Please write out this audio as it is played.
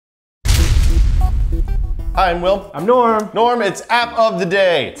Hi, I'm Will. I'm Norm. Norm, it's app of the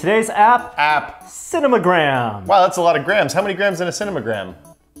day. Today's app, Cinemagram. Wow, that's a lot of grams. How many grams in a cinemagram?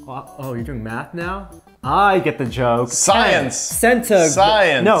 Oh, you're doing math now? I get the joke. Science. Science.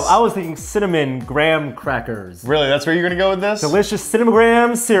 No, I was thinking cinnamon graham crackers. Really, that's where you're gonna go with this? Delicious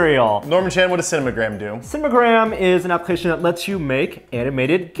Cinemagram cereal. Norman Chan, what does Cinemagram do? Cinemagram is an application that lets you make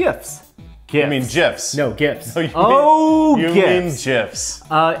animated GIFs. You mean GIFs? No, GIFs. You GIFs. mean GIFs.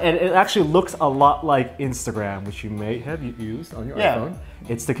 And it actually looks a lot like Instagram, which you may have used on your iPhone.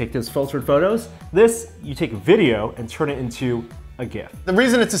 It's to take those filtered photos. This, you take a video and turn it into a GIF. The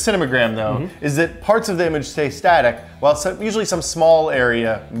reason it's a cinemagram, though, is that parts of the image stay static, while usually some small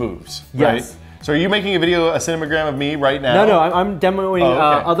area moves, right? Yes. So are you making a cinemagram of me right now? No, I'm demoing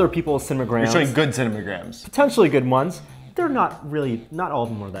other people's cinegrams. You're showing good cinemagrams. Potentially good ones. They're not all of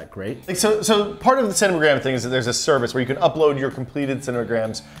them are that great. Like so part of the cinemagram thing is that there's a service where you can upload your completed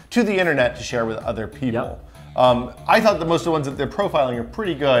cinemagrams to the internet to share with other people. Yep. I thought that most of the ones that they're profiling are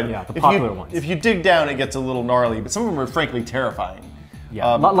pretty good. Yeah, the popular ones. If you dig down, it gets a little gnarly, but some of them are frankly terrifying.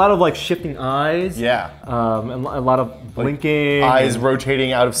 Yeah, a lot of like shifting eyes. Yeah. And a lot of blinking. Like eyes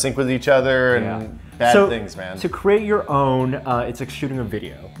rotating out of sync with each other and bad things, man. To create your own, it's like shooting a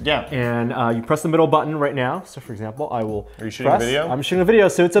video. Yeah. And you press the middle button right now. So for example, I will Are you shooting a video? I'm shooting a video,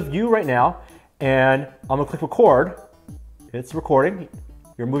 so it's of you right now. And I'm gonna click record. It's recording.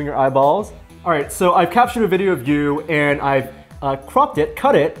 You're moving your eyeballs. All right, so I've captured a video of you and I've cropped it,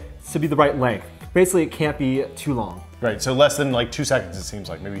 cut it to be the right length. Basically, it can't be too long. Right, so less than like 2 seconds it seems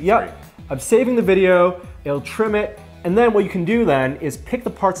like, maybe 3. I'm saving the video, it'll trim it, and then what you can do then is pick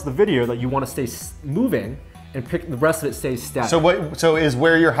the parts of the video that you want to stay moving and pick the rest of it stays static. So is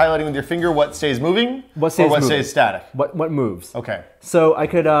where you're highlighting with your finger what stays moving? What stays moving? Stays static? What moves. Okay. So I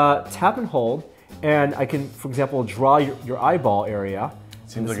could tap and hold, and I can, for example, draw your eyeball area.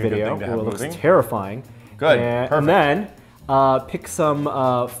 Seems in this like a good video, thing to have it looks moving. terrifying. Good, perfect. And then pick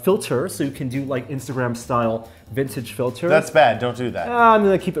some filters, so you can do like Instagram style vintage filters. That's bad, don't do that. I'm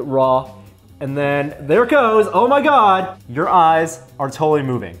gonna keep it raw. And then there it goes, oh my God, your eyes are totally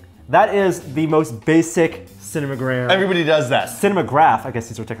moving. That is the most basic cinemagram. Everybody does that. Cinematograph, I guess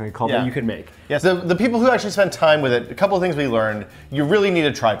these are technically called, that you can make. Yes, the people who actually spend time with it, a couple of things we learned, you really need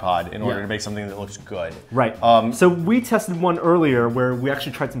a tripod in order to make something that looks good. Right. So we tested one earlier where we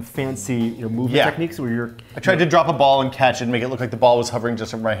actually tried some fancy movement techniques where I tried to drop a ball and catch it and make it look like the ball was hovering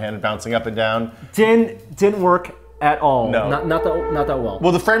just over my hand and bouncing up and down. Didn't work at all. No. Not that well.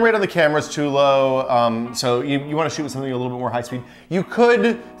 Well, the frame rate on the camera is too low, so you want to shoot with something a little bit more high speed. You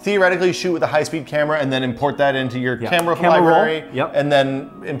could theoretically shoot with a high speed camera and then import that into your camera library, and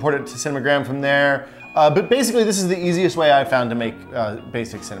then import it to Cinemagram from there. But basically, this is the easiest way I've found to make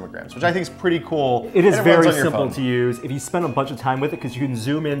basic cinematograms, which I think is pretty cool. It is very simple to use. If you spend a bunch of time with it, because you can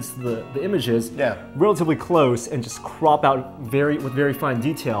zoom into the images relatively close and just crop out with very fine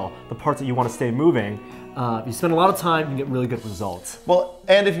detail the parts that you want to stay moving. If you spend a lot of time, you can get really good results. Well,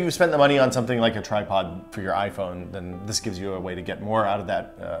 and if you spent the money on something like a tripod for your iPhone, then this gives you a way to get more out of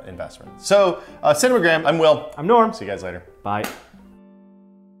that investment. So, Cinemagram, I'm Will. I'm Norm. See you guys later. Bye.